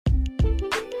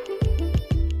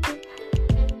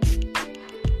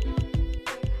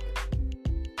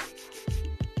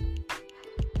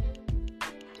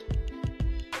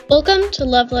Welcome to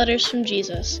Love Letters from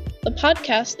Jesus, the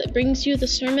podcast that brings you the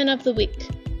Sermon of the Week,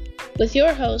 with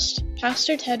your host,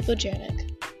 Pastor Ted Bojanic.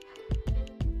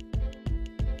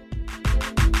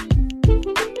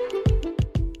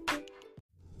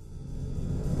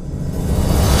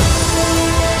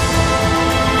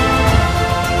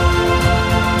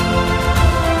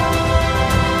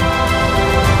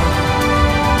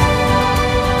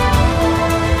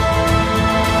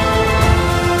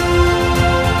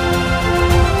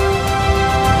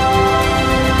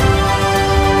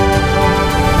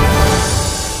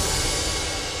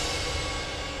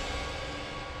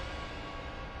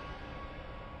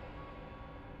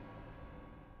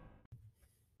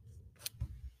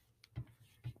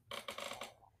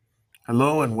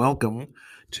 Hello and welcome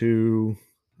to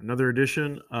another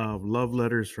edition of Love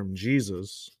Letters from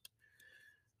Jesus.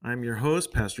 I'm your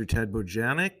host, Pastor Ted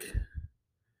Bojanic.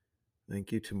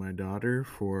 Thank you to my daughter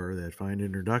for that fine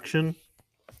introduction.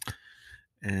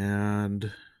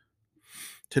 And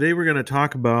today we're going to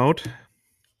talk about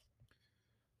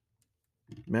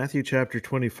Matthew chapter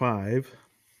 25,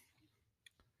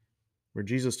 where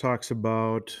Jesus talks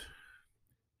about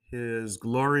his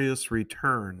glorious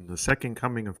return, the second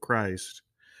coming of Christ.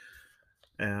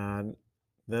 And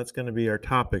that's going to be our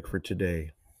topic for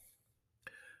today.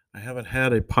 I haven't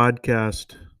had a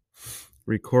podcast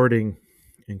recording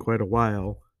in quite a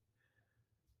while.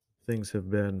 Things have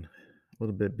been a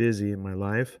little bit busy in my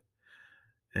life,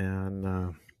 and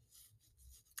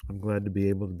I'm glad to be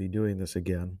able to be doing this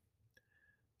again.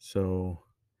 And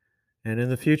in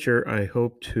the future, I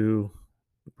hope to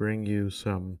bring you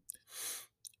some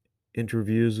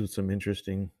interviews with some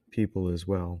interesting people as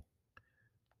well.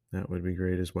 That would be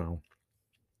great as well.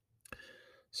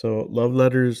 So, Love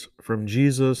Letters from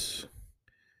Jesus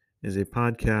is a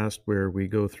podcast where we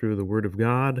go through the Word of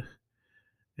God,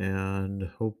 and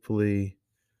hopefully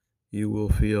you will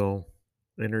feel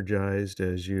energized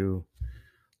as you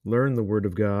learn the Word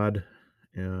of God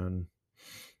and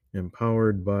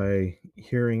empowered by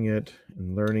hearing it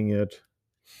and learning it,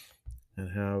 and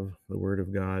have the Word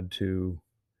of God to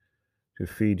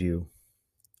feed you.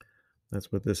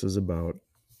 That's what this is about.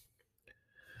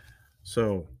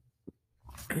 So,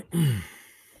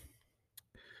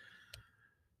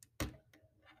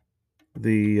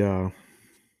 the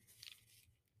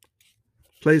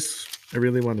place I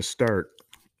really want to start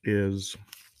is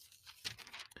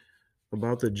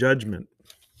about the judgment.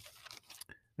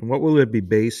 And what will it be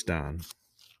based on?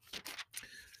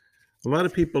 A lot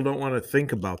of people don't want to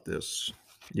think about this.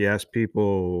 You ask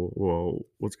people, well,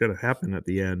 what's going to happen at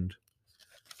the end?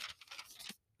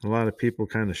 A lot of people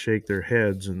kind of shake their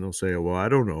heads and they'll say, well, I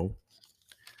don't know.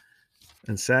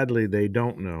 And sadly, they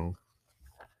don't know.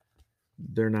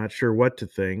 They're not sure what to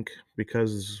think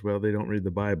because, well, they don't read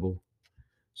the Bible.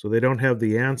 So they don't have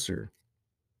the answer.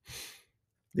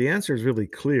 The answer is really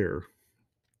clear.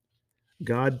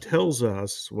 God tells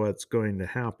us what's going to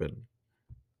happen.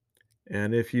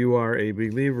 And if you are a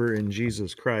believer in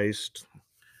Jesus Christ,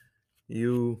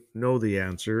 you know the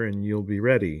answer and you'll be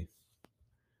ready.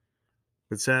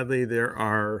 But sadly, there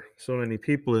are so many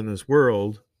people in this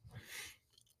world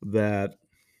that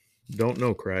don't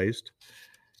know Christ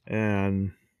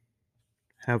and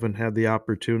haven't had the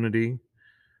opportunity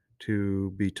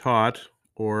to be taught,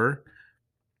 or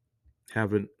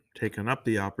haven't taken up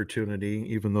the opportunity,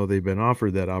 even though they've been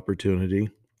offered that opportunity,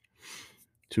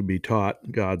 to be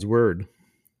taught God's Word.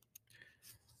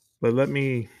 But let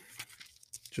me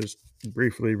just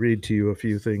briefly read to you a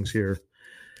few things here.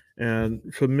 And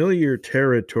familiar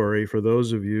territory for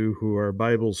those of you who are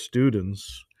Bible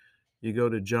students, you go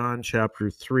to John chapter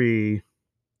 3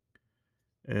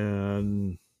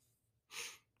 and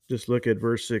just look at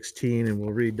verse 16, and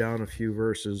we'll read down a few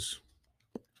verses.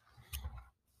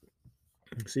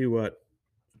 See what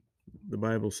the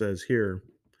Bible says here.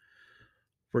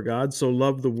 For God so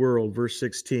loved the world, verse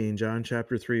 16, John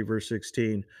chapter 3, verse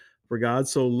 16. For God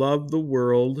so loved the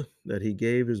world that he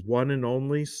gave his one and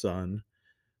only Son,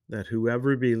 that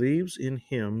whoever believes in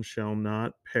him shall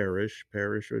not perish.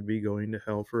 Perish would be going to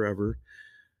hell forever,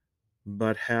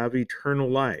 but have eternal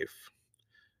life.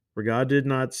 For God did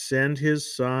not send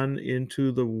his Son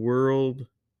into the world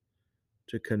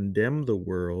to condemn the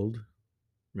world.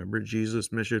 Remember,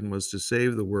 Jesus' mission was to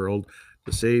save the world,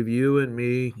 to save you and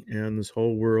me and this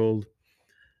whole world,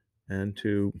 and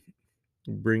to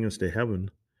bring us to heaven,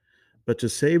 but to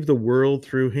save the world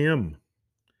through him.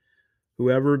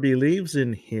 Whoever believes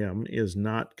in him is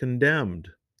not condemned.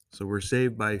 So we're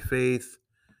saved by faith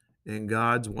in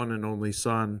God's one and only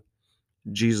Son,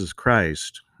 Jesus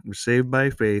Christ. We're saved by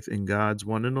faith in God's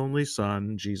one and only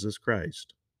Son, Jesus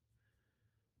Christ.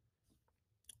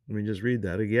 Let me just read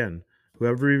that again.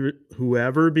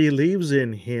 Whoever believes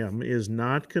in him is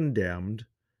not condemned,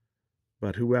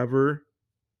 but whoever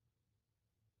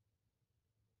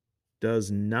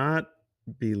does not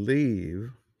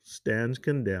believe stands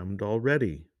condemned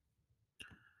already.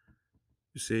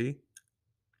 You see?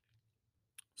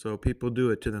 So people do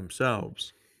it to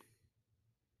themselves.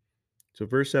 So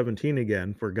verse 17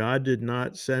 again, for God did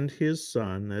not send his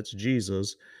son, that's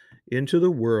Jesus, into the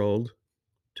world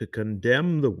to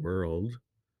condemn the world,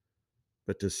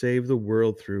 but to save the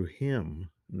world through him.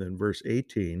 And then verse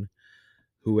 18,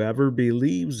 whoever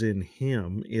believes in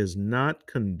him is not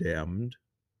condemned.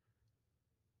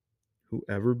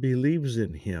 Whoever believes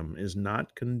in him is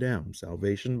not condemned.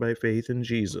 Salvation by faith in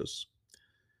Jesus.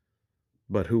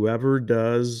 But whoever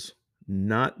does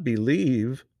not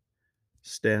believe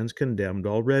stands condemned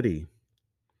already,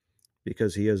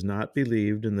 because he has not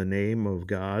believed in the name of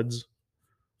God's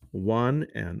one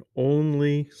and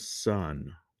only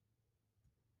Son.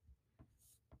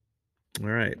 All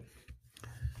right.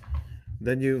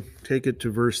 Then you take it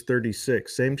to verse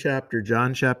 36. Same chapter,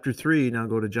 John chapter 3. Now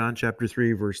go to John chapter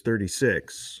 3, verse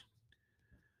 36,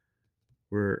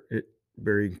 where it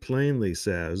very plainly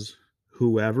says,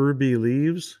 whoever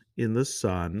believes in the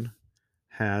Son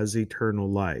has eternal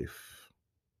life.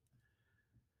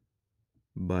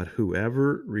 But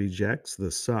whoever rejects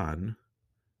the Son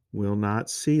will not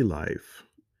see life,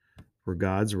 for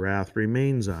God's wrath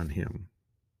remains on him.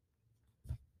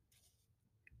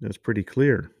 That's pretty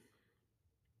clear.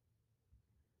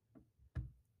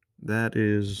 That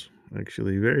is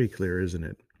actually very clear, isn't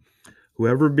it?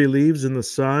 Whoever believes in the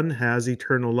Son has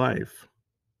eternal life,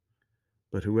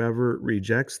 but whoever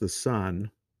rejects the Son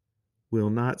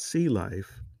will not see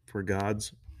life, for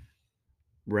God's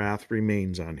wrath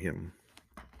remains on him.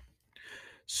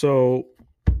 So,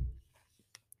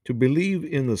 to believe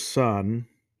in the Son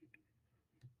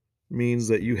means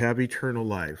that you have eternal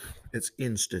life. It's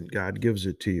instant. God gives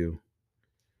it to you.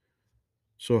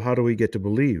 So how do we get to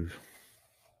believe?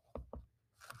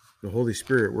 The Holy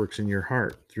Spirit works in your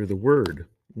heart through the Word.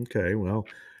 Okay, well,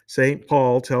 St.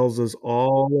 Paul tells us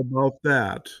all about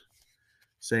that.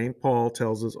 St. Paul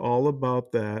tells us all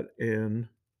about that in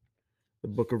the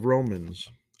book of Romans.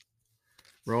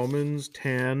 Romans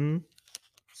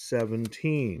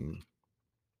 10:17.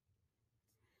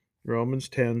 Romans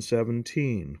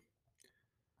 10:17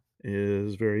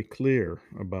 is very clear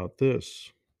about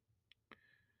this.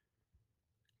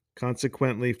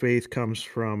 Consequently, faith comes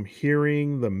from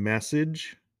hearing the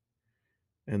message,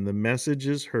 and the message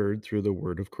is heard through the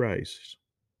word of Christ.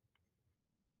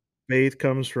 Faith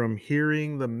comes from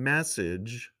hearing the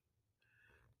message,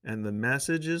 and the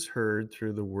message is heard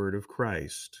through the word of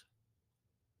Christ.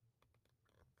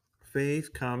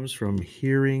 Faith comes from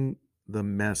hearing the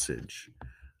message.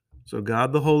 So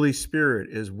God the Holy Spirit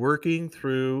is working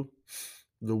through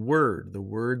the word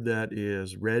that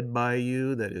is read by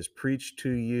you, that is preached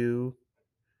to you,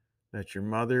 that your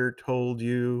mother told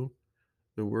you,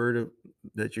 the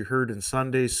that you heard in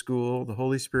Sunday school. The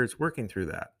Holy Spirit's working through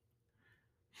that.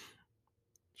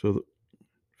 So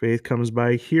faith comes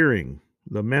by hearing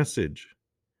the message,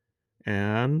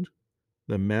 and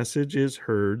the message is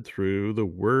heard through the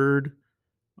word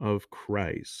of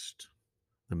Christ.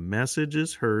 The message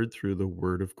is heard through the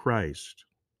word of Christ.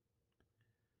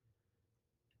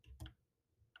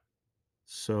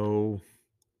 So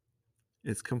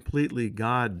it's completely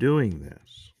God doing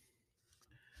this.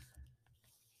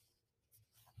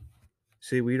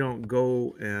 See, we don't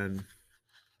go and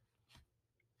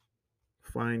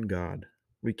find God.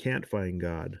 We can't find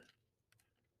God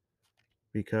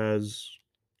because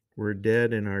we're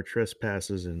dead in our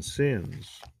trespasses and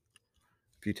sins.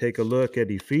 If you take a look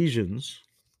at Ephesians,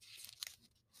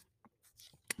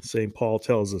 St. Paul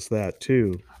tells us that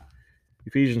too.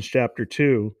 Ephesians chapter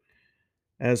 2,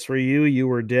 as for you, you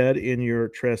were dead in your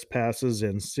trespasses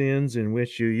and sins in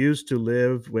which you used to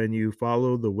live when you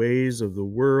followed the ways of the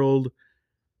world,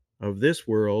 of this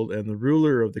world, and the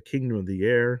ruler of the kingdom of the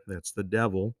air, that's the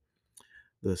devil,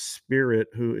 the spirit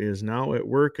who is now at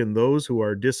work in those who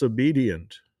are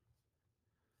disobedient.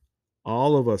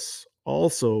 All of us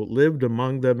also lived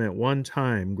among them at one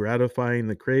time, gratifying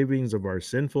the cravings of our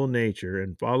sinful nature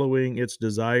and following its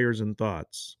desires and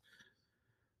thoughts.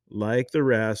 Like the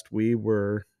rest, we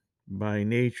were by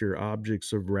nature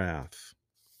objects of wrath,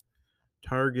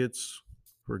 targets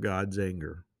for God's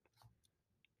anger.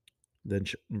 Then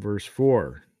verse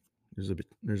 4,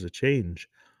 there's a change.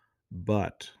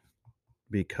 But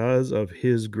because of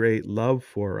his great love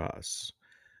for us,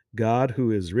 God,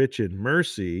 who is rich in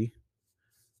mercy,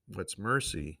 what's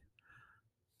mercy?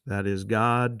 That is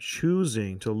God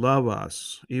choosing to love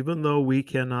us, even though we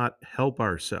cannot help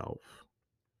ourselves.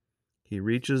 He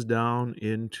reaches down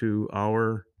into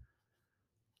our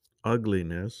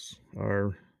ugliness,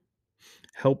 our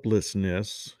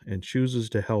helplessness, and chooses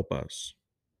to help us.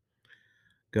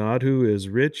 God, who is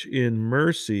rich in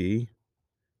mercy,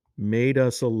 made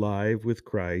us alive with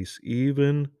Christ,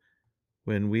 even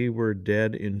when we were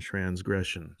dead in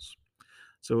transgressions.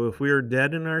 So if we are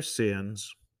dead in our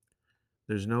sins,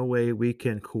 there's no way we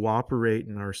can cooperate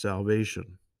in our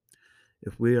salvation.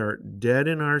 If we are dead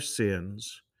in our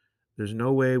sins, there's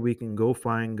no way we can go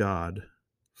find God.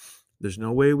 There's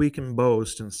no way we can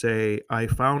boast and say, I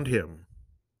found him.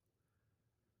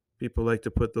 People like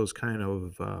to put those kind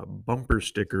of bumper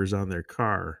stickers on their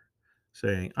car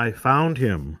saying, I found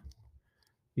him.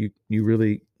 You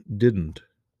really didn't.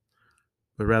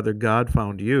 But rather, God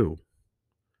found you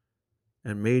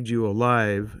and made you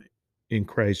alive in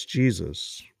Christ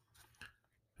Jesus.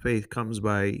 Faith comes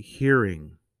by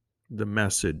hearing the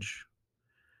message,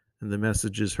 and the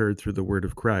message is heard through the word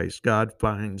of Christ. God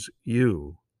finds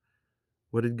you.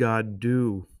 What did God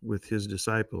do with his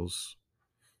disciples?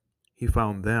 He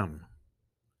found them,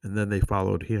 and then they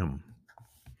followed him.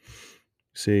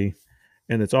 See,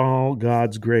 and it's all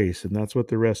God's grace, and that's what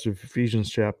the rest of Ephesians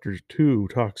chapter 2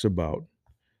 talks about,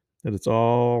 that it's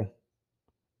all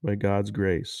by God's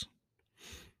grace.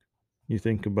 You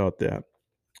think about that.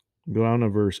 Go down to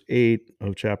verse 8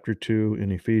 of chapter 2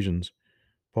 in Ephesians.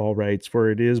 Paul writes, For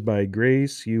it is by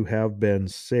grace you have been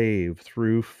saved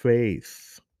through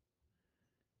faith.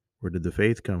 Where did the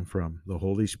faith come from? The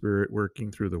Holy Spirit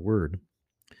working through the Word.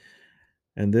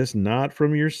 And this not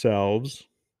from yourselves,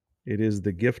 it is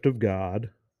the gift of God,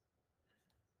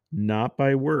 not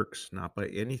by works, not by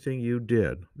anything you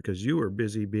did, because you were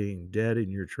busy being dead in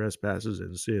your trespasses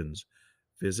and sins,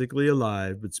 physically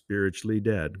alive but spiritually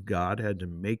dead. God had to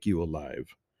make you alive,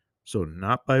 so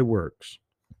not by works,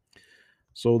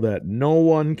 so that no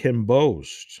one can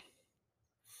boast.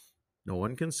 No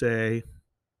one can say,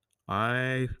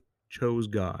 I chose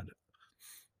God.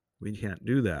 We can't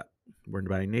do that. We're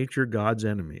by nature God's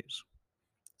enemies.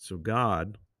 So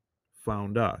God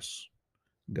found us.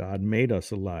 God made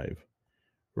us alive.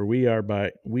 For we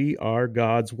are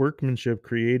God's workmanship,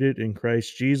 created in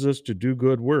Christ Jesus to do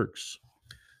good works.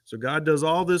 So God does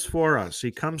all this for us.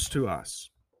 He comes to us.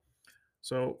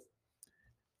 So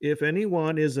if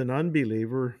anyone is an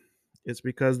unbeliever, it's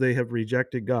because they have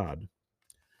rejected God.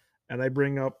 And I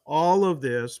bring up all of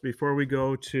this before we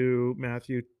go to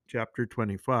Matthew chapter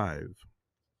 25.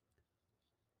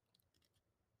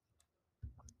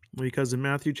 Because in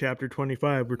Matthew chapter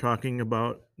 25, we're talking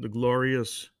about the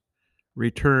glorious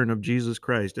return of Jesus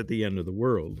Christ at the end of the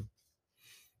world.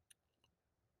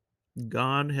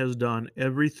 God has done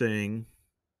everything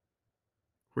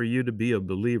for you to be a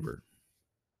believer.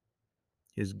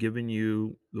 He has given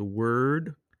you the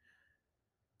Word.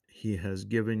 He has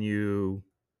given you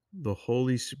the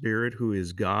Holy Spirit, who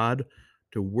is God,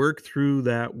 to work through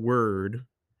that Word.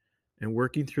 And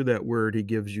working through that Word, He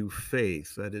gives you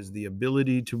faith. That is the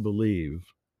ability to believe.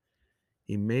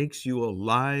 He makes you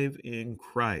alive in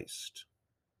Christ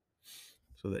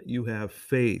so that you have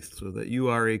faith, so that you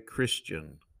are a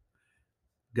Christian.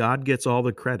 God gets all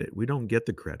the credit. We don't get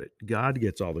the credit. God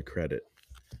gets all the credit.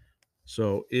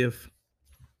 So if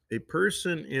a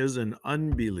person is an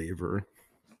unbeliever,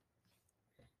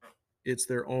 it's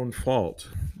their own fault.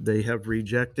 They have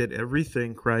rejected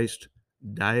everything Christ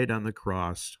died on the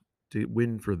cross to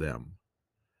win for them.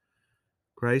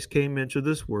 Christ came into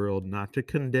this world not to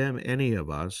condemn any of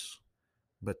us,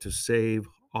 but to save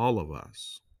all of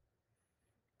us.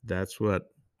 That's what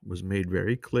was made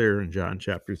very clear in John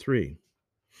chapter 3.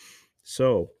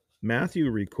 So Matthew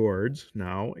records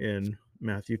now in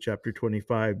Matthew chapter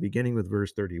 25, beginning with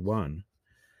verse 31,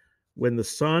 when the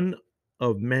Son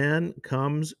of Man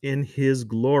comes in his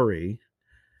glory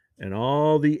and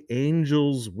all the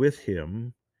angels with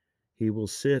him, he will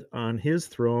sit on his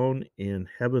throne in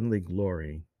heavenly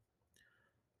glory.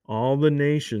 All the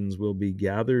nations will be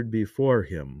gathered before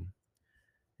him,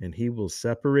 and he will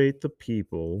separate the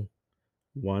people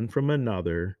one from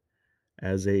another,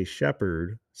 as a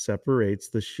shepherd separates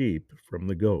the sheep from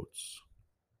the goats.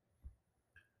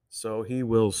 So he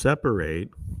will separate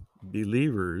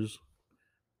believers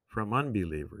from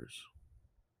unbelievers.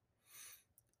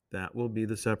 That will be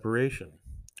the separation.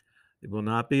 It will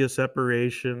not be a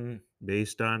separation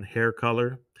based on hair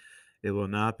color. It will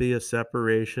not be a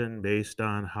separation based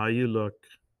on how you look.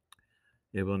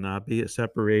 It will not be a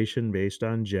separation based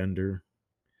on gender.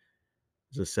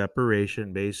 It's a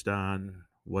separation based on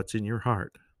what's in your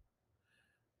heart.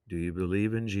 Do you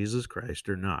believe in Jesus Christ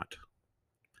or not?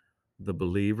 The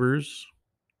believers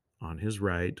on his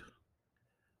right,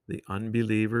 the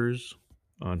unbelievers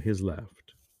on his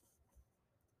left.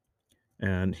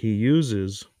 And he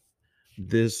uses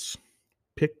this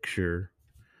picture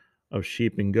of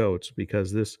sheep and goats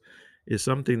because this is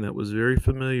something that was very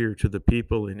familiar to the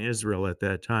people in Israel at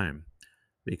that time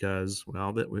because,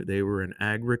 well, they were an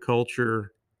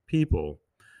agriculture people.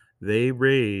 They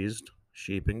raised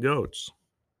sheep and goats.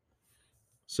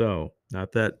 So,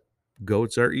 not that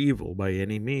goats are evil by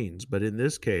any means, but in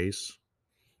this case,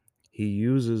 he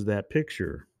uses that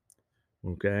picture.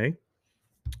 Okay?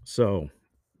 So,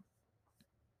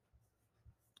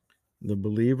 the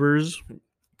believers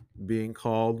being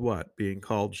called what? Being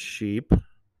called sheep.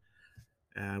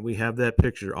 And we have that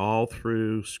picture all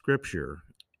through Scripture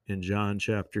in John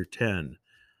chapter 10.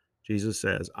 Jesus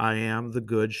says, I am the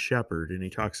good shepherd. And he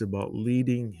talks about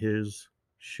leading his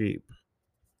sheep.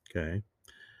 Okay?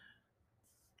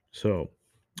 So,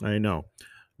 I know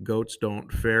goats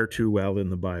don't fare too well in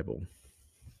the Bible,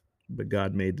 but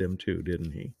God made them too,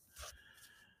 didn't he?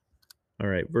 All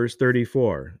right, verse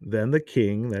 34. Then the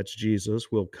king, that's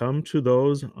Jesus, will come to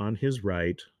those on his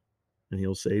right, and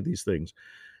he'll say these things.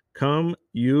 Come,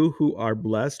 you who are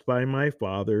blessed by my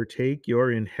Father, take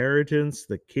your inheritance,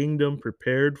 the kingdom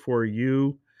prepared for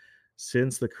you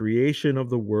since the creation of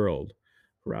the world.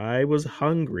 For I was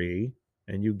hungry,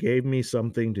 and you gave me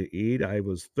something to eat. I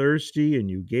was thirsty, and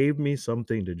you gave me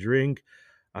something to drink.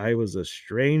 I was a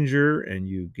stranger, and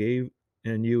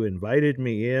you invited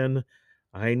me in.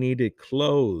 I needed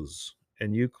clothes,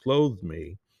 and you clothed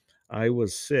me. I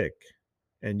was sick,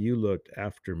 and you looked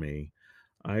after me.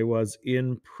 I was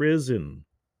in prison,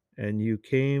 and you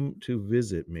came to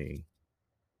visit me.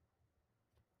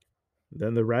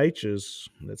 Then the righteous,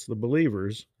 that's the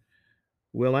believers,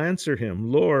 will answer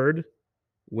him, Lord,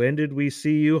 when did we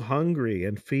see you hungry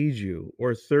and feed you,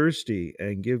 or thirsty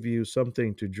and give you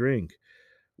something to drink?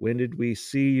 When did we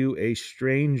see you a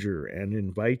stranger and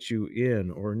invite you in,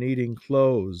 or needing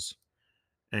clothes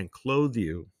and clothe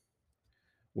you?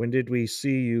 When did we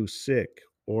see you sick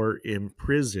or in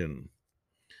prison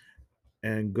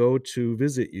and go to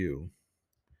visit you?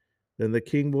 Then the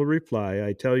king will reply,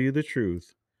 I tell you the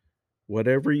truth,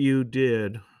 whatever you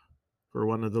did for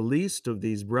one of the least of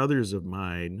these brothers of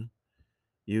mine,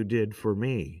 you did for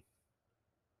me.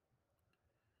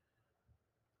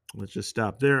 Let's just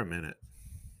stop there a minute.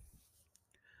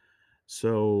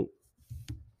 So,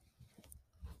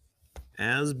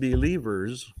 as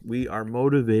believers, we are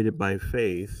motivated by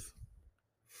faith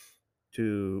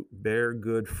to bear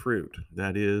good fruit.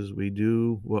 That is, we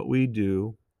do what we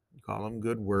do, call them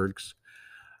good works.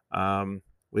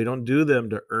 We don't do them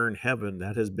to earn heaven.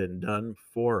 That has been done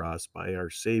for us by our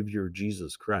Savior,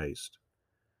 Jesus Christ.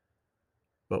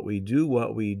 But we do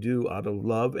what we do out of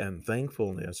love and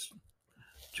thankfulness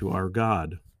to our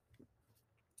God.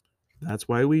 That's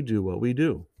why we do what we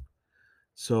do.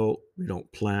 So we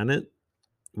don't plan it.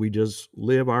 We just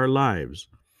live our lives.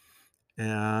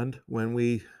 And when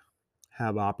we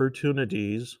have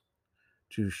opportunities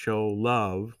to show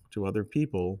love to other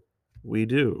people, we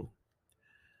do.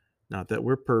 Not that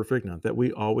we're perfect, not that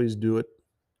we always do it,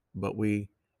 but we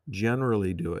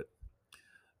generally do it.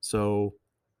 So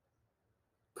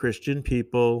Christian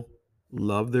people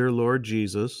love their Lord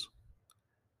Jesus,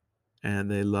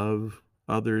 and they love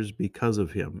others because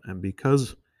of him. And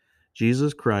because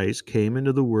Jesus Christ came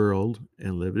into the world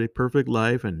and lived a perfect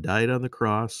life and died on the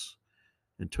cross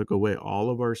and took away all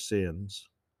of our sins,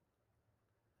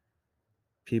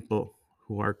 people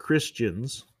who are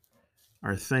Christians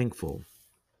are thankful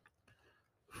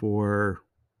for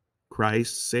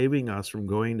Christ saving us from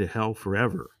going to hell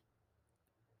forever.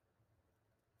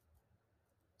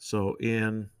 So,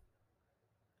 in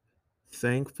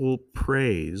thankful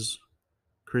praise,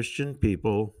 Christian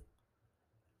people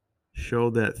show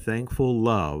that thankful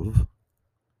love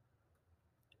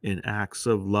in acts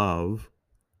of love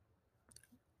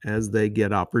as they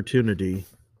get opportunity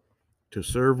to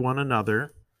serve one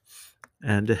another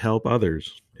and to help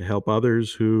others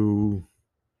who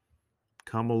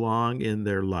come along in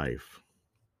their life.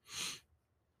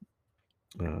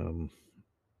 And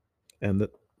the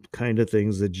kind of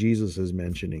things that Jesus is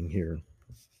mentioning here.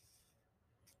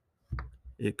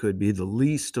 It could be the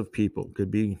least of people,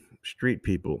 could be street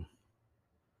people,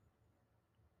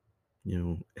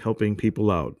 helping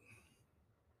people out.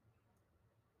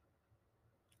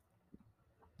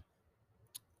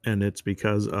 And it's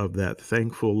because of that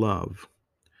thankful love.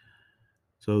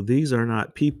 So these are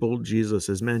not people Jesus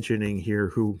is mentioning here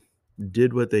who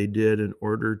did what they did in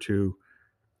order to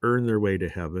earn their way to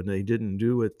heaven. They didn't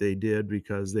do what they did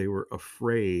because they were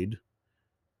afraid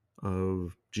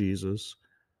of Jesus.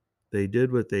 They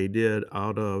did what they did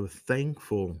out of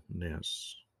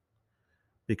thankfulness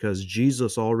because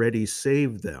Jesus already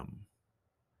saved them.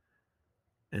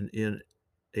 And in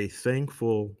a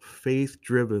thankful,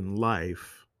 faith-driven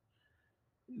life,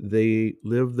 they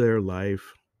live their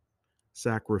life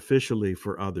sacrificially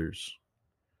for others,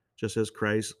 just as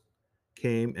Christ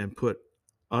came and put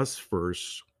us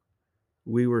first.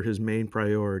 We were his main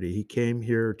priority. He came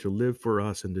here to live for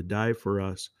us and to die for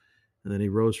us, and then he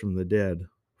rose from the dead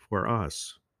for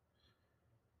us.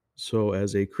 So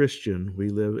as a Christian, we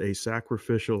live a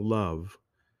sacrificial love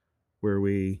where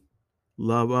we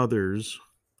love others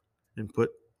and put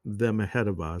them ahead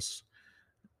of us,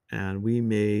 and we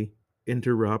may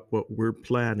interrupt what we're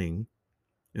planning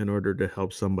in order to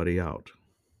help somebody out.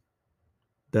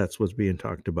 That's what's being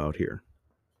talked about here.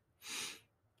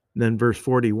 Then verse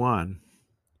 41,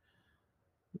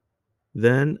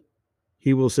 then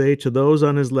he will say to those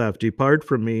on his left, depart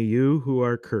from me, you who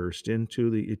are cursed, into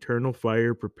the eternal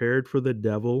fire prepared for the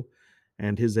devil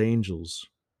and his angels.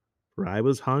 For I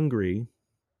was hungry,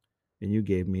 and you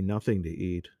gave me nothing to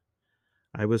eat.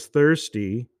 I was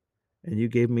thirsty, and you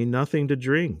gave me nothing to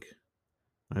drink.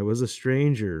 I was a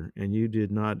stranger, and you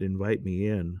did not invite me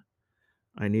in.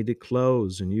 I needed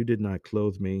clothes, and you did not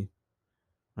clothe me.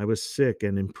 I was sick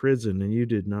and in prison, and you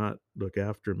did not look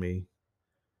after me.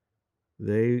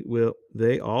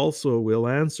 They also will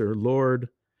answer, Lord,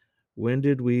 when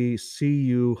did we see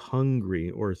you hungry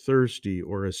or thirsty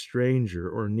or a stranger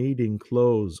or needing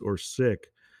clothes or sick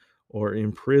or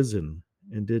in prison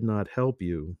and did not help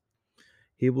you?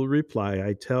 He will reply,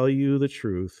 I tell you the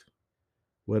truth.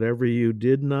 Whatever you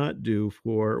did not do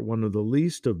for one of the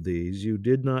least of these, you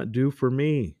did not do for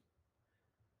me.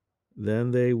 Then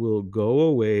they will go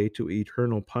away to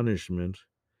eternal punishment,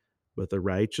 but the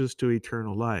righteous to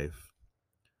eternal life.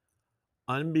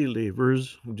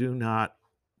 Unbelievers do not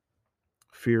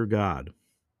fear God.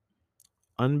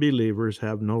 Unbelievers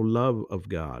have no love of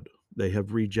God. They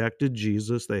have rejected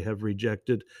Jesus. They have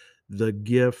rejected the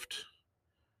gift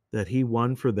that he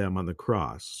won for them on the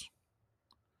cross.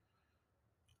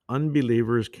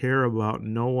 Unbelievers care about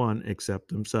no one except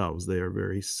themselves.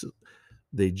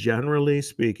 They generally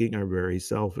speaking are very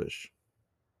selfish.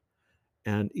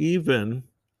 And even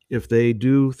if they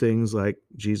do things like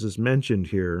Jesus mentioned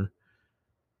here,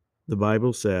 the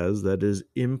Bible says that is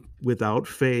without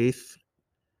faith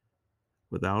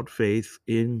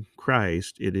in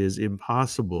Christ, it is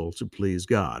impossible to please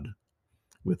God.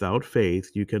 Without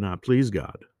faith, you cannot please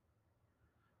God.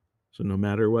 So no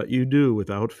matter what you do,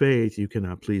 without faith, you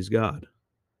cannot please God.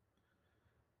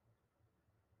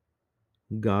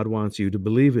 God wants you to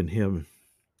believe in him.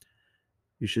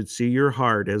 You should see your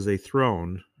heart as a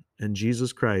throne, and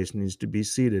Jesus Christ needs to be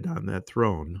seated on that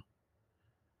throne.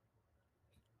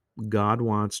 God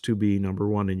wants to be number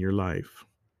one in your life.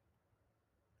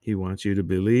 He wants you to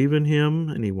believe in him,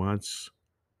 and he wants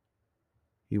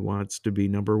to be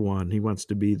number one. He wants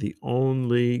to be the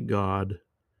only God,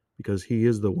 because he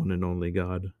is the one and only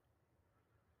God.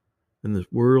 In this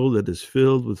world that is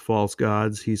filled with false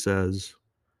gods, he says,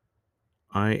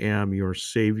 I am your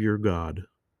Savior God.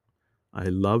 I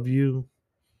love you,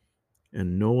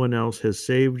 and no one else has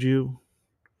saved you.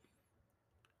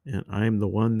 And I'm the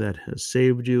one that has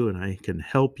saved you, and I can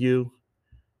help you,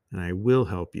 and I will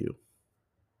help you.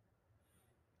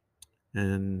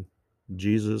 And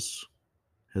Jesus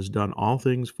has done all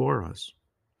things for us.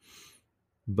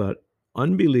 But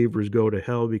unbelievers go to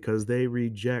hell because they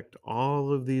reject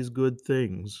all of these good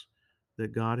things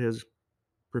that God has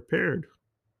prepared.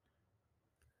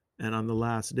 And on the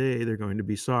last day, they're going to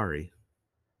be sorry.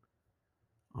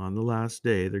 On the last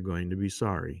day, they're going to be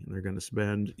sorry. They're going to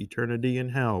spend eternity in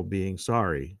hell being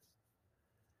sorry.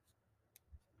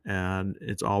 And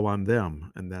it's all on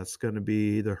them. And that's going to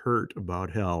be the hurt about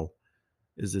hell,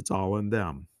 is it's all on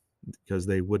them. Because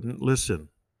they wouldn't listen.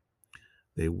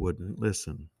 They wouldn't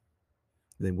listen.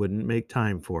 They wouldn't make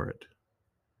time for it.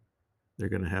 They're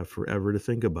going to have forever to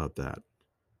think about that.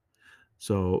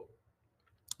 So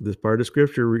this part of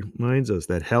Scripture reminds us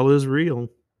that hell is real,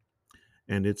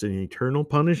 and it's an eternal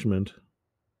punishment.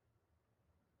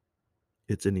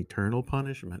 It's an eternal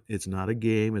punishment. It's not a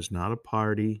game. It's not a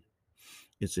party.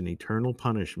 It's an eternal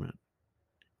punishment.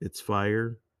 It's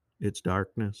fire. It's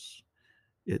darkness.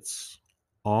 It's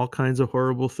all kinds of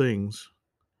horrible things.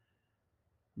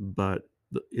 But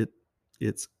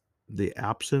it's the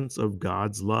absence of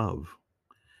God's love.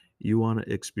 You want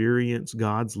to experience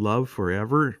God's love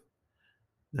forever?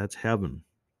 That's heaven.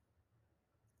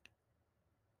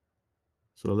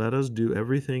 So let us do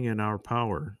everything in our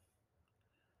power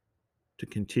to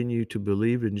continue to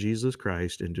believe in Jesus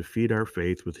Christ and to feed our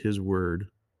faith with his word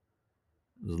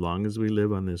as long as we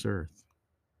live on this earth.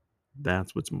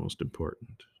 That's what's most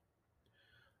important.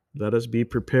 Let us be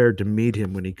prepared to meet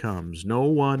him when he comes. No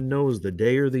one knows the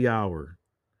day or the hour.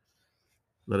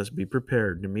 Let us be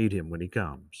prepared to meet him when he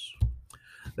comes.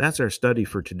 That's our study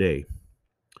for today.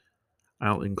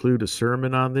 I'll include a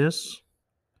sermon on this,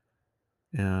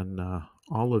 and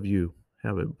all of you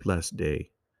have a blessed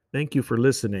day. Thank you for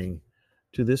listening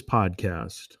to this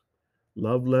podcast,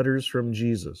 Love Letters from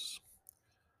Jesus.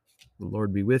 The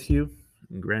Lord be with you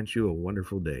and grant you a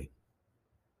wonderful day.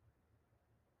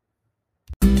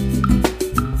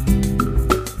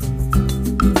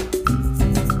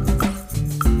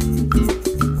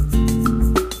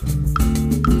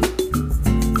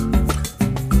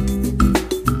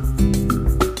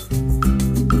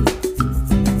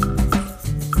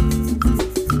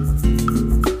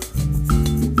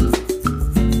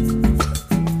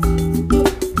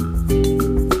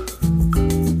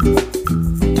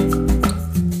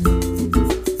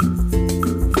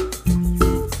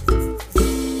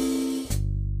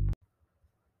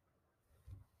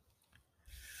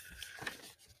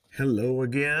 Hello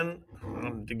again. I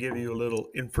wanted to give you a little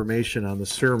information on the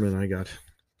sermon I got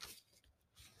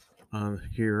on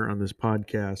here on this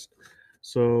podcast.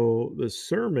 So the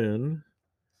sermon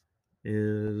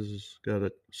is got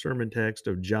a sermon text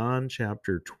of John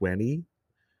chapter 20,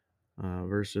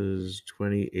 verses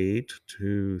 28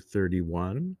 to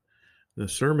 31. The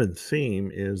sermon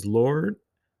theme is Lord,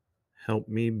 help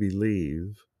me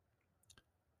believe.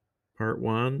 Part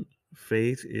 1,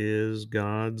 faith is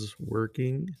God's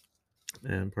working.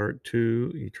 And part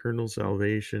 2, eternal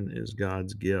salvation is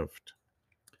God's gift.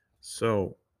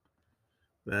 So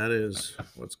that is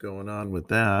what's going on with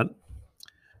that.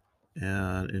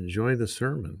 And enjoy the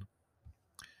sermon.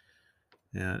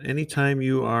 And anytime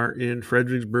you are in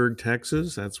Fredericksburg,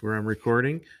 Texas, that's where I'm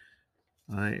recording.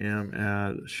 I am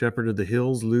at Shepherd of the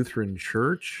Hills Lutheran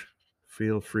Church.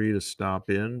 Feel free to stop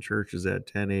in. Church is at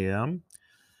 10 a.m.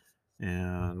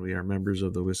 And we are members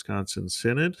of the Wisconsin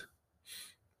Synod.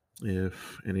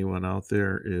 If anyone out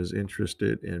there is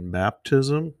interested in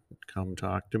baptism, come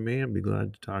talk to me. I'd be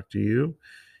glad to talk to you.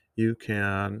 You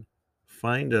can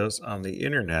find us on the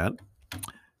internet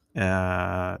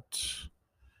at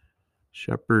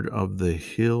Shepherd of the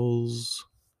Hills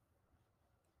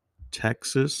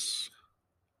Texas.net.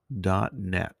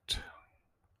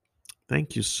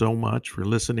 Thank you so much for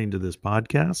listening to this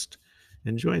podcast.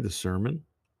 Enjoy the sermon.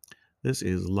 This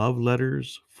is Love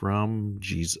Letters from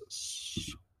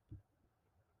Jesus.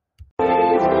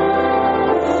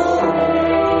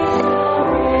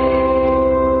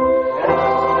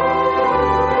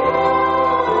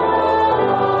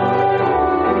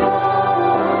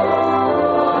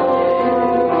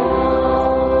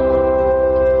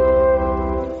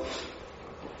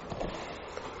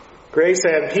 Grace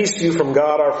and peace to you from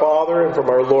God our Father and from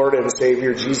our Lord and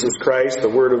Savior Jesus Christ. The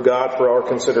Word of God for our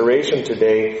consideration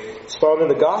today is found in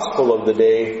the Gospel of the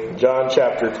day, John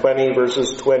chapter 20,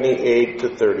 verses 28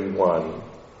 to 31.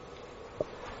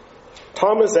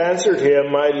 Thomas answered him,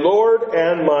 "My Lord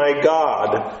and my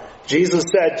God." Jesus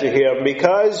said to him,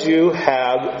 "Because you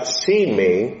have seen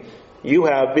me, you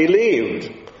have believed.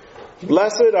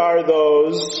 Blessed are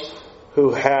those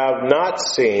who have not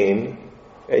seen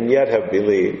and yet have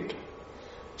believed."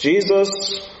 Jesus,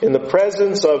 in the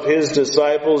presence of his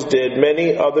disciples, did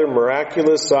many other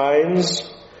miraculous signs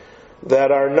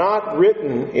that are not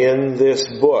written in this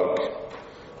book.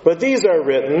 But these are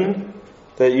written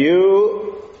that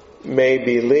you may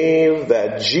believe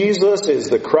that Jesus is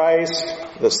the Christ,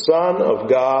 the Son of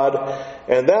God,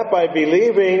 and that by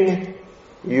believing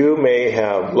you may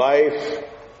have life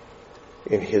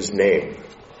in his name.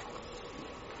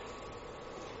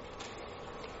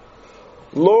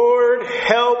 Lord,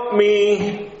 help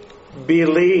me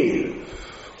believe.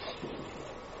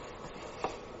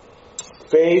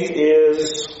 Faith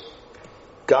is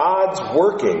God's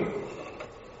working.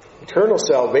 Eternal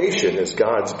salvation is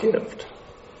God's gift.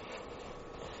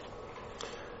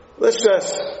 Let's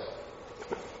just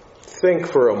think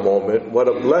for a moment what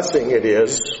a blessing it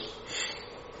is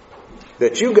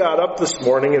that you got up this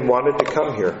morning and wanted to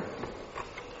come here.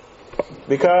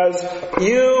 Because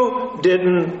you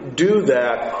didn't do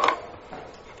that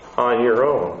on your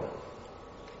own.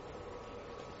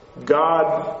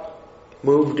 God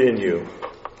moved in you.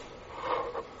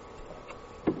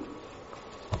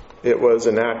 It was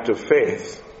an act of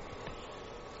faith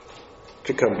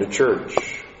to come to church.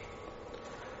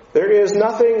 There is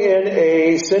nothing in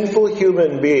a sinful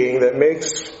human being that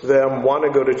makes them want to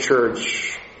go to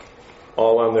church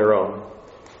all on their own.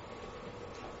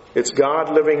 It's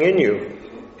God living in you.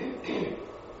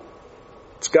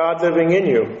 It's God living in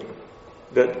you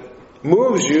that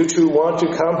moves you to want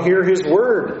to come hear his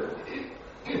word,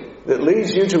 that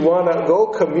leads you to want to go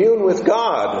commune with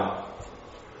God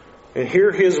and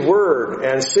hear his word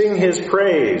and sing his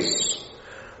praise.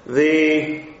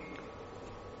 The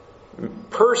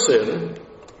person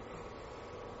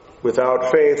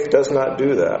without faith does not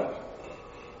do that.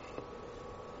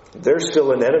 They're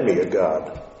still an enemy of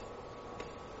God.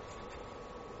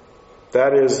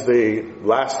 That is the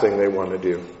last thing they want to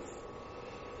do.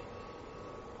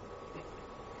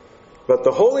 But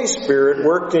the Holy Spirit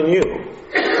worked in you.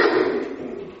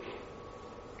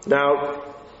 Now,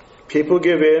 people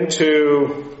give in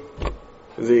to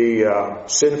the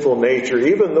sinful nature,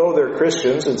 even though they're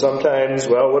Christians, and sometimes,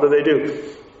 well, what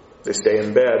do? They stay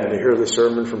in bed and they hear the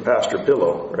sermon from Pastor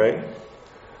Pillow, right?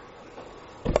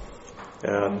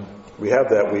 And we have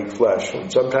that weak flesh.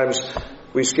 And sometimes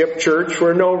we skip church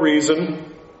for no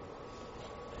reason.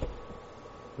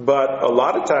 But a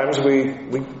lot of times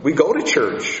we go to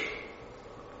church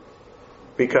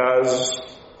because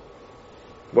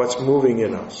what's moving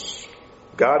in us?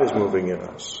 God is moving in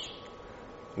us.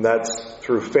 And that's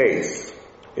through faith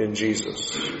in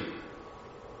Jesus.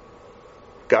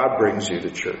 God brings you to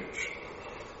church.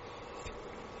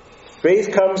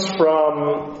 Faith comes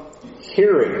from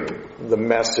hearing the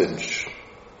message.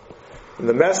 And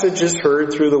the message is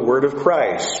heard through the word of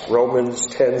Christ, Romans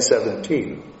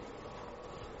 10:17.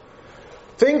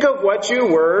 Think of what you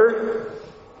were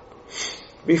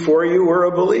before you were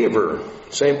a believer.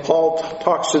 St. Paul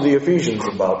talks to the Ephesians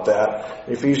about that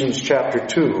in Ephesians chapter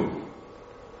 2.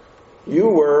 You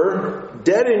were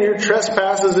dead in your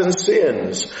trespasses and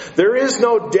sins. There is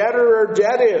no debtor or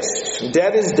deadest.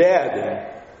 Dead is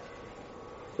dead.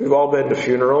 We've all been to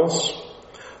funerals.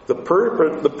 The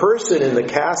person in the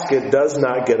casket does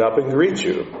not get up and greet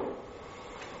you.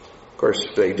 Of course,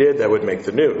 if they did, that would make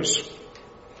the news.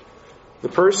 The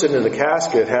person in the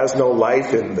casket has no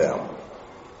life in them.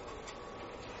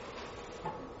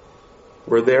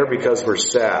 We're there because we're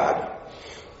sad,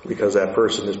 because that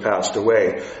person has passed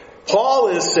away. Paul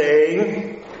is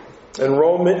saying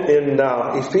in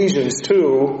Ephesians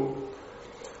 2,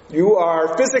 you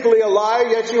are physically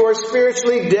alive, yet you are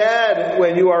spiritually dead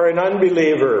when you are an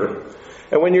unbeliever.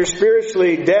 And when you're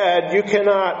spiritually dead, you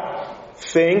cannot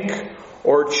think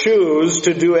or choose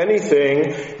to do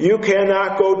anything. You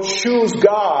cannot go choose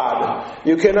God.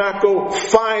 You cannot go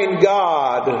find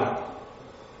God.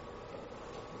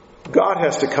 God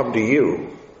has to come to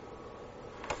you.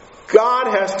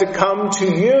 God has to come to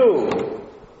you.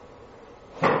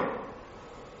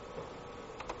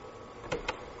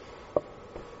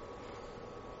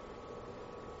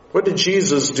 What did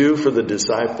Jesus do for the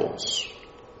disciples?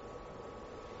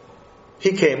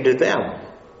 He came to them.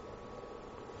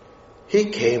 He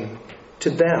came to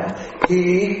them.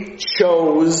 He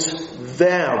chose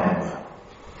them.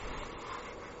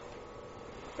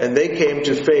 And they came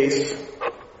to faith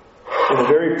in a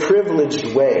very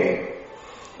privileged way.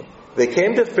 They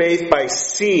came to faith by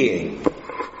seeing.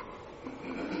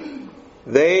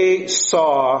 They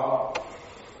saw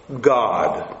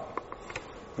God.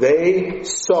 They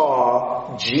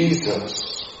saw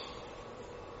Jesus.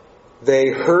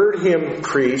 They heard Him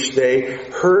preach. They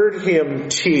heard Him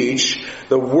teach.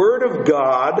 The Word of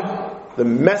God, the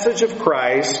message of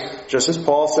Christ, just as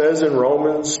Paul says in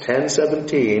Romans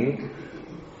 10:17,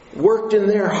 worked in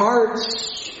their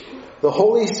hearts. The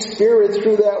Holy Spirit,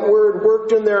 through that Word,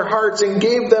 worked in their hearts and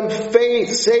gave them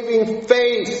faith, saving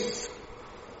faith.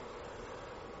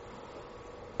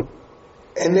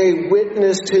 And they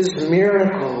witnessed His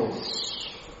miracles.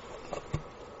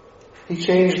 He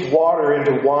changed water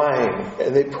into wine,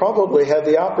 and they probably had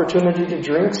the opportunity to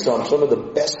drink some of the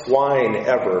best wine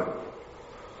ever.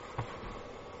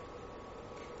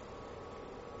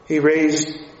 He raised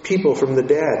people from the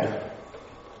dead.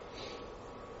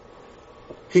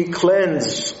 He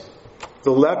cleansed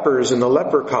the lepers in the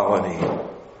leper colony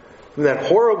from that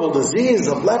horrible disease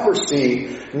of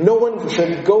leprosy. No one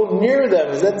should go near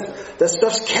them. That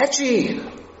stuff's catchy.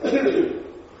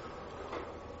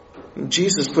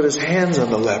 Jesus put His hands on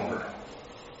the leper.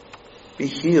 Be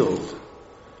healed.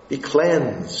 Be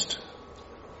cleansed.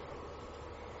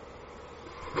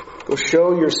 Go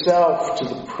show yourself to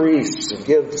the priests and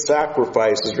give the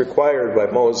sacrifices required by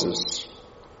Moses.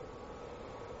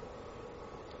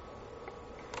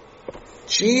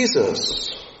 Jesus,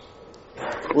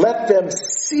 let them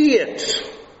see it.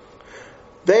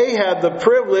 They had the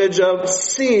privilege of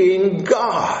seeing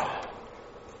God.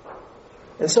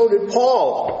 And so did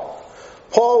Paul.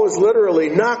 Paul was literally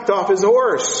knocked off his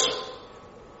horse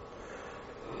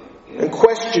and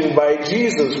questioned by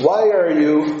Jesus, why are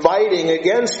you fighting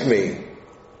against me?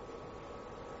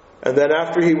 And then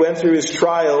after he went through his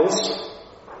trials,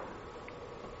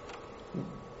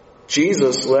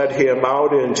 Jesus led him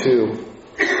out into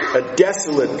a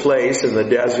desolate place in the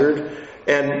desert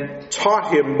and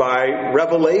taught him by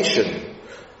revelation.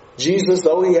 Jesus,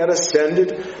 though he had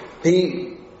ascended,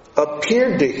 he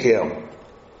appeared to him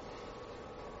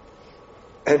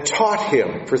and taught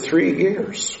him for 3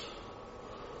 years.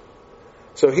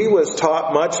 So he was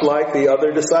taught much like the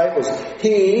other disciples.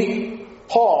 He,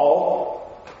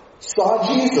 Paul, saw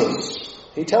Jesus.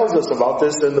 He tells us about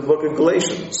this in the book of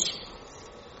Galatians.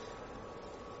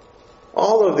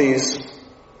 All of these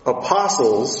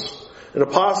apostles, an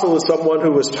apostle is someone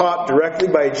who was taught directly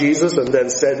by Jesus and then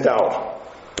sent out.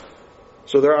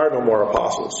 So there are no more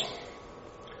apostles.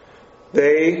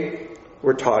 They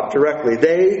were taught directly.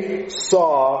 They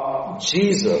saw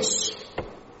Jesus.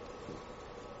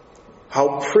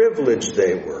 How privileged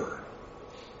they were.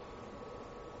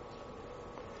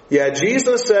 Yeah,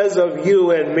 Jesus says of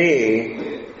you and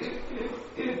me,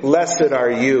 blessed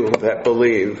are you that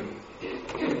believe,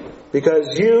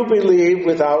 because you believe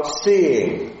without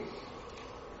seeing.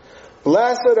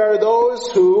 Blessed are those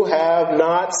who have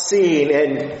not seen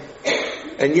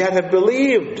and yet have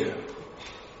believed.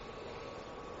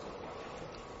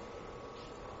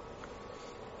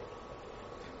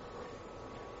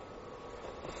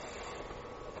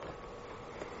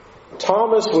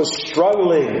 Thomas was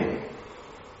struggling.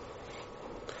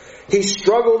 He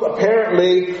struggled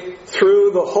apparently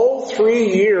through the whole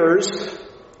 3 years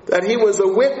that he was a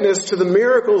witness to the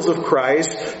miracles of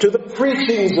Christ, to the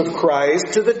preachings of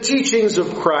Christ, to the teachings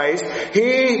of Christ.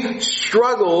 He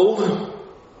struggled.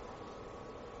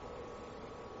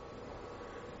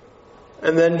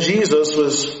 And then Jesus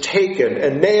was taken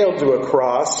and nailed to a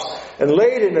cross and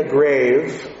laid in a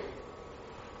grave.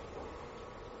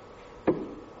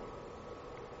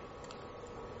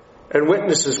 And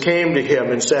witnesses came to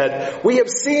him and said, "We have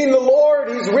seen the Lord,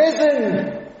 He's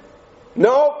risen."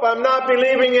 "Nope, I'm not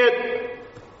believing it.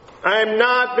 I'm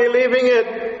not believing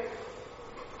it.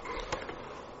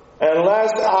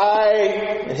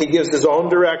 Unless he gives his own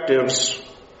directives,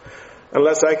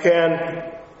 unless I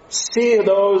can see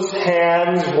those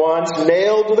hands once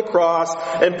nailed to the cross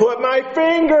and put my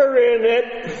finger in it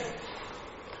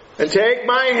and take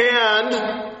my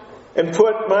hand and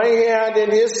put my hand in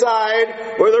His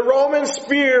side where the Roman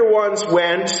spear once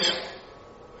went,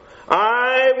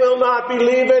 I will not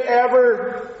believe it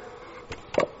ever."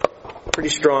 Pretty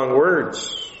strong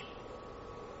words.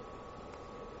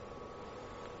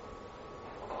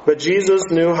 But Jesus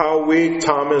knew how weak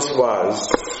Thomas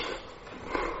was,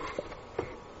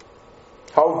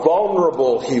 how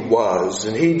vulnerable he was,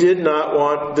 and He did not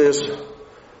want this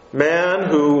man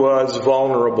who was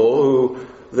vulnerable, who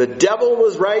the devil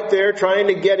was right there trying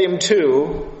to get him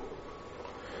to.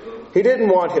 He didn't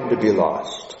want him to be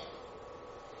lost.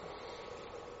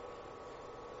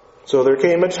 So there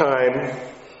came a time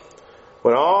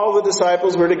when all the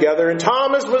disciples were together, and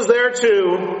Thomas was there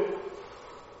too.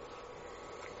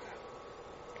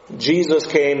 Jesus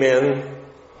came in,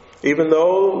 even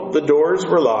though the doors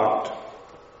were locked,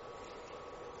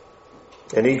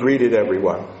 and He greeted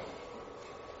everyone.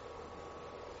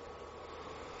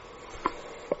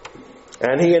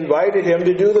 And He invited him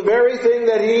to do the very thing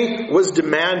that he was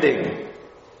demanding.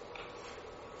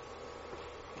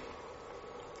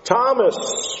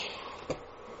 "Thomas,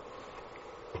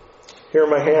 here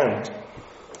my hand.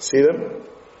 See them?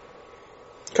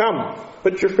 Come,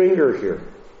 put your finger here.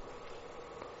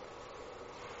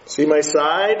 See my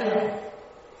side?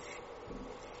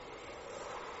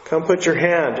 Come put your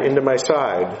hand into my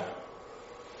side.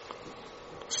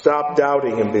 Stop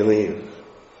doubting and believe."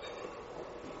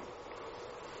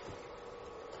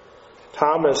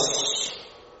 Thomas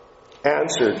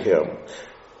answered him.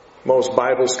 Most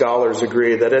Bible scholars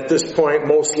agree that at this point,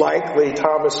 most likely,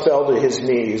 Thomas fell to his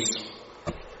knees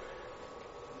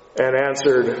and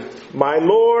answered, "My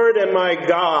Lord and my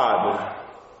God.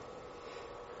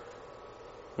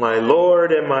 My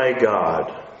Lord and my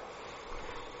God."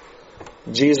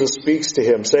 Jesus speaks to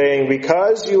him, saying,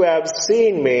 "Because you have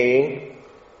seen me,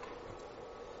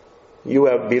 you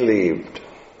have believed."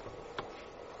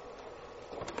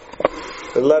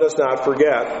 But let us not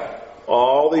forget,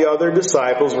 all the other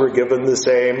disciples were given the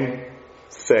same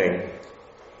thing.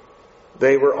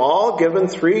 They were all given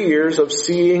 3 years of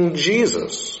seeing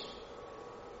Jesus.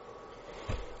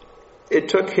 It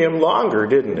took him longer,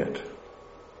 didn't it?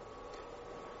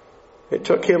 It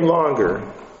took him longer.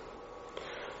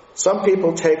 Some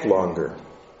people take longer.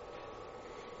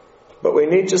 But we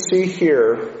need to see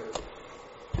here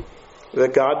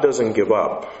that God doesn't give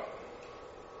up.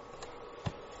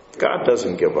 God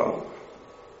doesn't give up.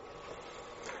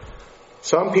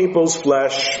 Some people's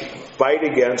flesh fight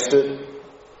against it.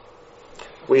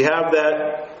 We have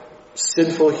that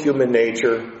sinful human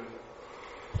nature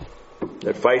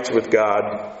that fights with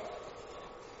God.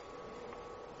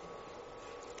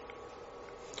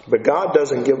 But God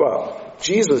doesn't give up.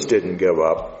 Jesus didn't give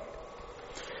up.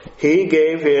 He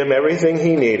gave him everything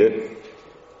he needed.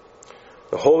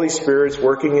 The Holy Spirit's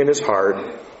working in his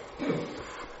heart.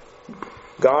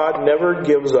 God never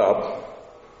gives up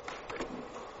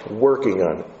working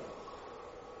on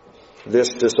this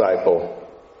disciple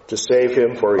to save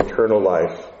him for eternal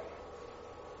life.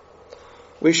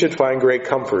 We should find great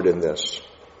comfort in this.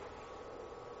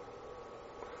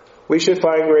 We should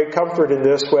find great comfort in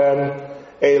this when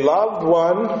a loved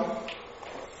one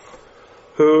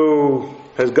who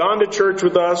has gone to church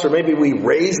with us, or maybe we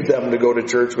raised them to go to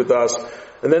church with us,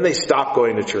 and then they stop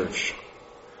going to church.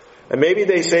 And maybe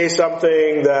they say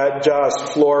something that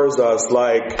just floors us,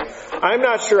 like, I'm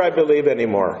not sure I believe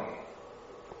anymore.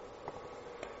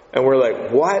 And we're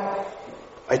like, what?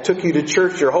 I took you to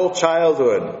church your whole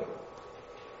childhood.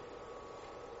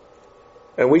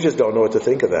 And we just don't know what to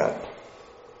think of that.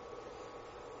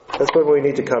 That's when we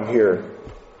need to come here.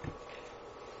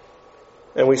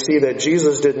 And we see that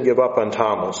Jesus didn't give up on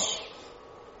Thomas.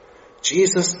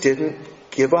 Jesus didn't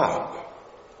give up.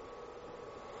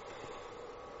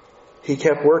 He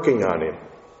kept working on him.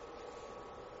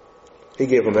 He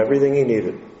gave him everything he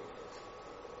needed.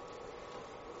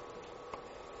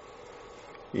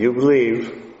 You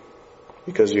believe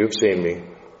because you've seen me.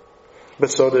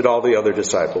 But so did all the other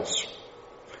disciples.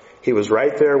 He was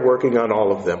right there working on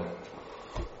all of them.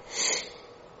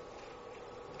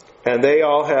 And they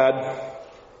all had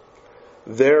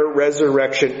their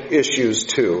resurrection issues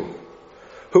too.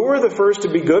 Who were the first to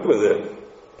be good with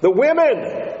it? The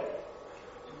women!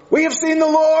 We have seen the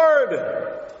Lord!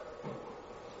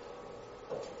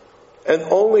 And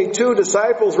only 2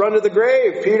 disciples run to the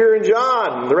grave, Peter and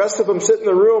John. The rest of them sit in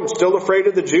the room, still afraid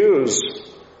of the Jews.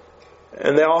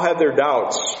 And they all have their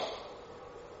doubts.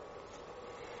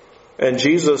 And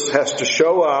Jesus has to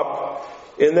show up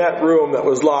in that room that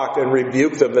was locked and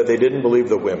rebuke them that they didn't believe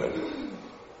the women.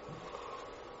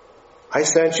 I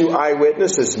sent you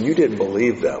eyewitnesses and you didn't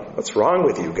believe them. What's wrong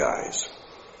with you guys?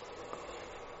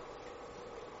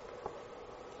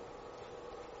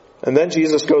 And then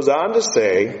Jesus goes on to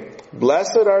say,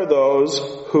 blessed are those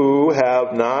who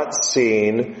have not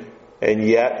seen and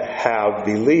yet have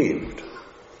believed.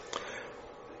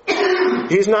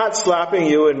 He's not slapping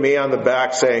you and me on the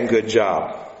back saying, good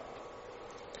job.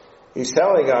 He's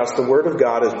telling us the Word of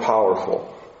God is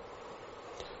powerful.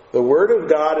 The Word of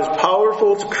God is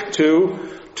powerful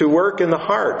to work in the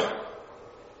heart.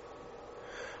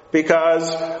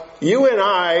 Because you and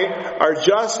I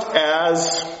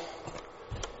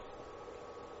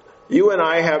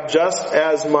have just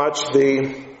as much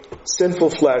the sinful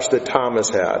flesh that Thomas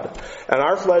had. And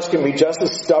our flesh can be just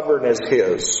as stubborn as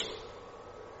his.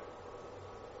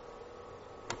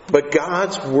 But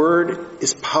God's Word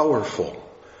is powerful.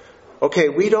 Okay,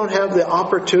 we don't have the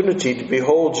opportunity to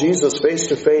behold Jesus face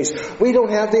to face. We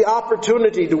don't have the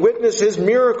opportunity to witness His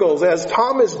miracles as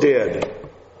Thomas did.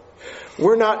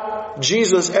 We're not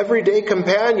Jesus' everyday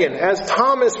companion as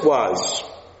Thomas was.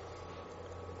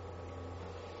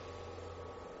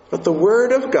 But the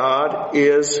Word of God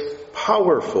is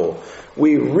powerful.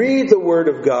 We read the Word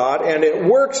of God and it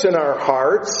works in our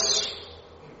hearts.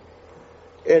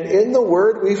 And in the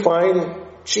Word we find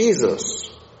Jesus.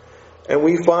 And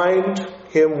we find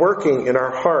Him working in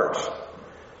our heart.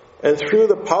 And through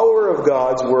the power of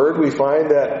God's Word we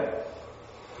find that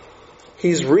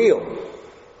He's real.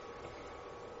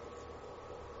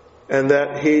 And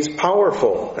that He's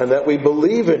powerful. And that we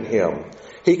believe in Him.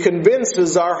 He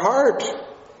convinces our heart.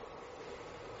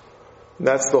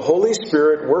 That's the Holy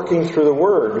Spirit working through the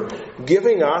Word,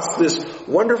 giving us this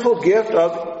wonderful gift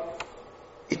of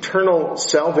eternal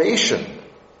salvation.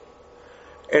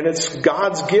 And it's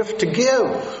God's gift to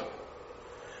give.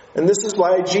 And this is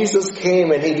why Jesus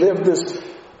came and He lived this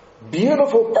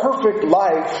beautiful, perfect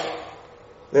life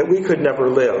that we could never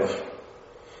live.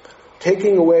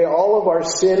 Taking away all of our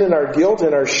sin and our guilt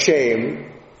and our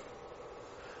shame.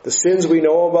 The sins we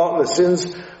know about and the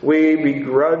sins we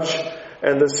begrudge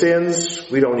and the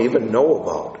sins we don't even know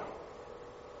about.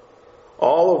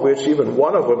 All of which, even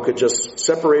one of them, could just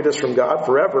separate us from God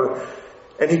forever.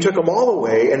 And He took them all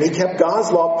away, and He kept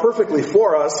God's law perfectly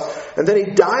for us. And then He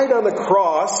died on the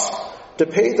cross to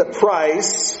pay the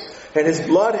price. And His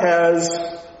blood has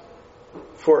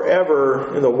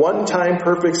forever, in the one-time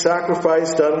perfect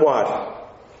sacrifice, done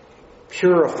what?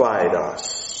 Purified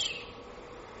us.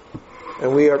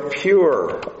 And we are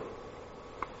pure.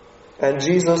 And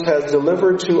Jesus has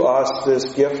delivered to us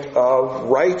this gift of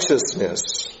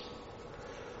righteousness.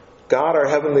 God, our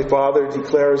Heavenly Father,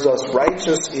 declares us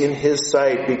righteous in His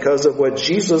sight because of what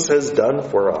Jesus has done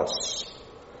for us.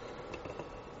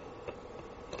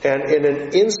 And in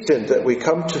an instant that we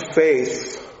come to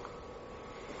faith,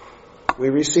 we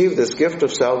receive this gift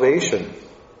of salvation.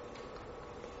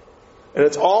 And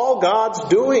it's all God's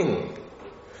doing.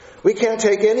 We can't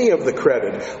take any of the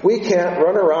credit. We can't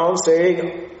run around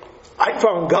saying, I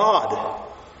found God.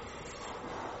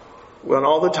 When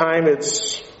all the time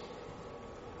it's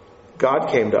God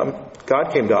came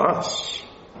to us.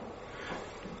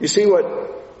 You see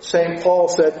what St. Paul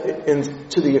said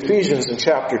to the Ephesians in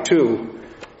chapter 2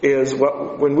 is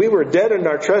when we were dead in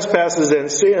our trespasses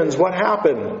and sins, what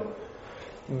happened?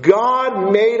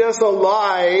 God made us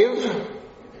alive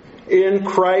in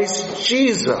Christ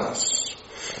Jesus.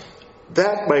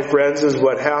 That, my friends, is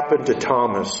what happened to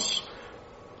Thomas.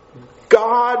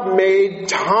 God made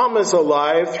Thomas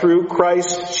alive through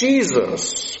Christ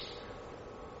Jesus.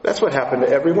 That's what happened to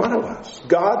every one of us.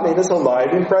 God made us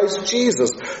alive in Christ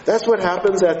Jesus. That's what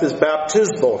happens at this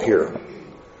baptismal here.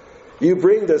 You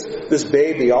bring this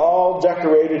baby all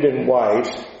decorated in white,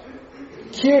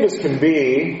 cute as can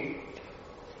be,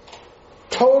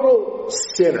 total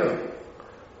sinner,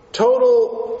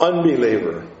 total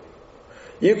unbeliever.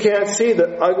 You can't see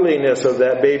the ugliness of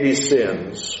that baby's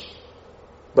sins,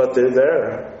 but they're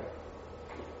there.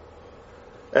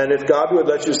 And if God would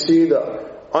let you see the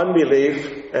unbelief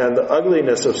and the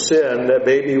ugliness of sin, that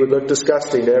baby would look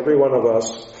disgusting to every one of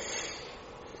us.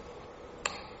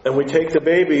 And we take the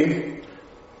baby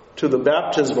to the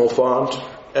baptismal font,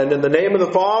 and in the name of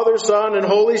the Father, Son, and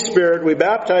Holy Spirit, we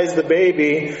baptize the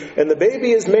baby, and the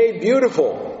baby is made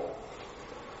beautiful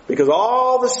because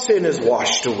all the sin is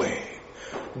washed away.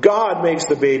 God makes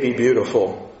the baby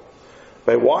beautiful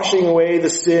by washing away the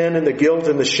sin and the guilt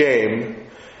and the shame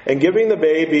and giving the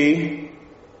baby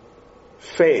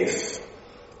faith.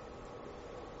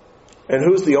 And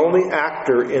who's the only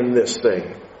actor in this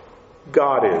thing?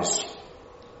 God is.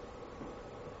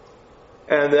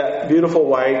 And that beautiful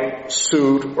white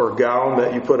suit or gown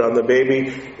that you put on the baby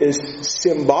is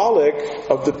symbolic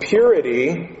of the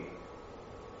purity,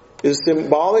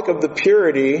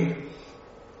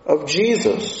 of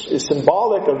Jesus, is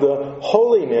symbolic of the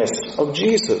holiness of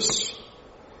Jesus.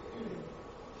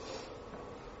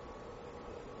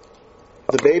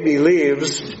 The baby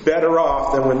leaves better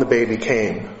off than when the baby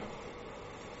came,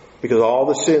 because all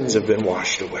the sins have been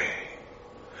washed away.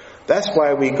 That's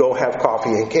why we go have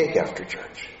coffee and cake after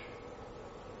church,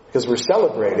 because we're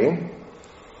celebrating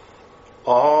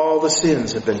all the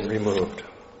sins have been removed.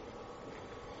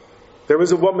 There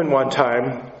was a woman one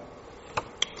time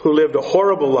who lived a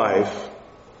horrible life.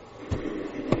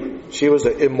 She was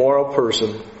an immoral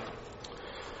person.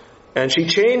 And she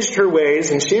changed her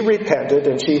ways and she repented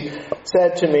and she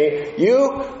said to me,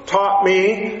 "You taught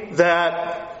me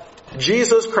that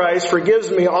Jesus Christ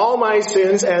forgives me all my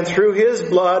sins and through His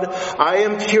blood I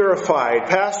am purified.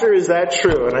 Pastor, is that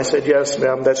true?" And I said, "Yes,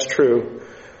 ma'am, that's true."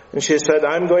 And she said,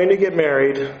 "I'm going to get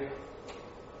married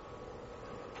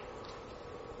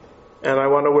and I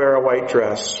want to wear a white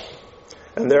dress.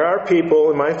 And there are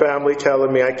people in my family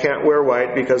telling me I can't wear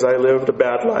white because I lived a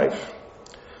bad life,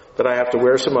 that I have to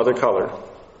wear some other color."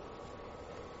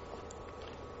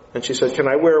 And she said, "Can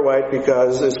I wear white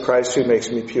because it's Christ who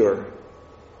makes me pure?"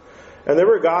 And there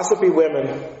were gossipy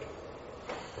women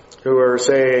who were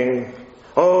saying,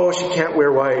 "Oh, she can't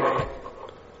wear white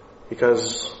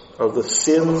because of the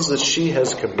sins that she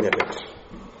has committed."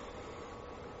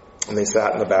 And they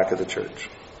sat in the back of the church.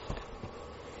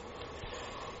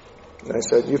 And I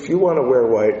said, if you want to wear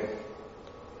white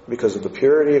because of the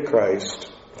purity of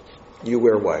Christ, you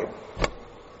wear white.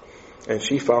 And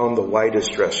she found the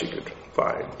whitest dress she could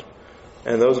find.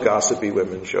 And those gossipy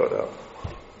women showed up.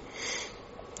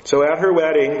 So at her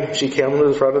wedding, she came to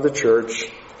the front of the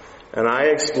church, and I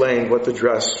explained what the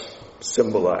dress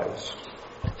symbolized.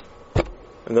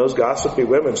 And those gossipy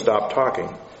women stopped talking.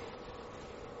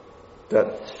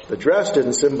 That the dress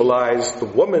didn't symbolize the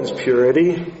woman's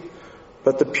purity,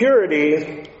 but the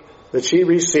purity that she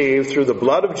received through the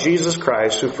blood of Jesus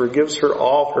Christ, who forgives her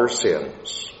all her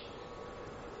sins.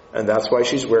 And that's why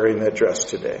she's wearing that dress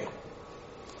today.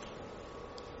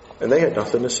 And they had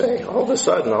nothing to say. All of a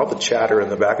sudden, all the chatter in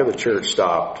the back of the church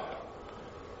stopped.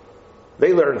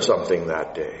 They learned something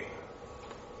that day.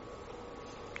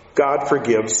 God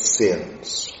forgives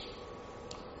sins.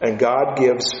 And God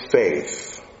gives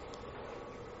faith.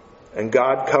 And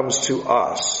God comes to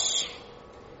us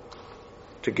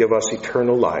to give us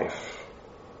eternal life.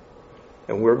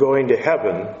 And we're going to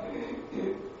heaven,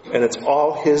 and it's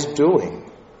all His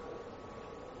doing.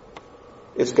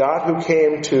 It's God who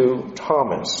came to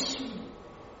Thomas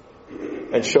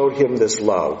and showed him this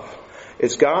love.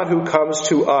 It's God who comes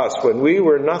to us when we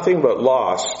were nothing but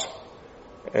lost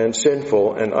and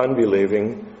sinful and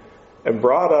unbelieving, and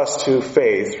brought us to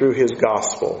faith through his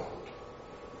gospel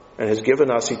and has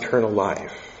given us eternal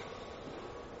life.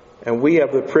 And we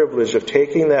have the privilege of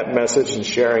taking that message and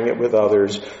sharing it with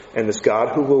others, and it's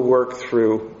God who will work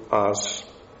through us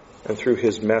and through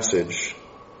his message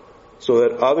so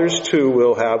that others too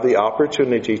will have the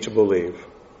opportunity to believe.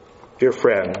 Dear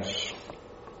friends,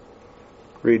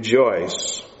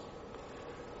 rejoice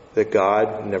that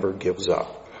God never gives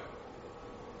up.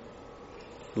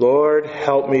 Lord,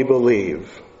 help me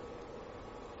believe.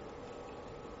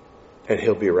 And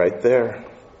he'll be right there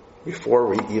before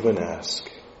we even ask.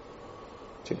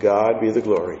 To God be the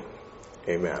glory.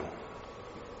 Amen.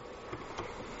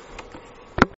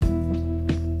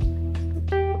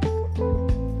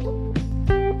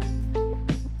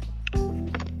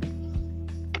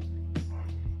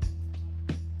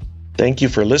 Thank you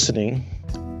for listening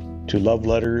to Love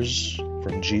Letters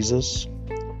from Jesus.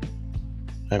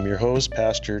 I'm your host,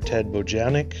 Pastor Ted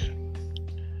Bojanic,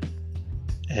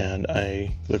 and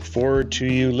I look forward to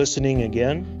you listening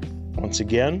again. Once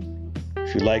again,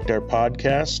 if you liked our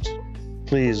podcast,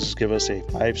 please give us a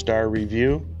 5-star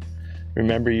review.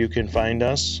 Remember, you can find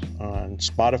us on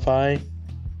Spotify,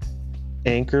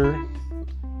 Anchor,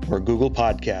 or Google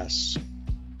Podcasts.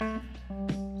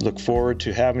 Look forward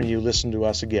to having you listen to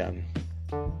us again.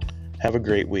 Have a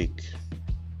great week.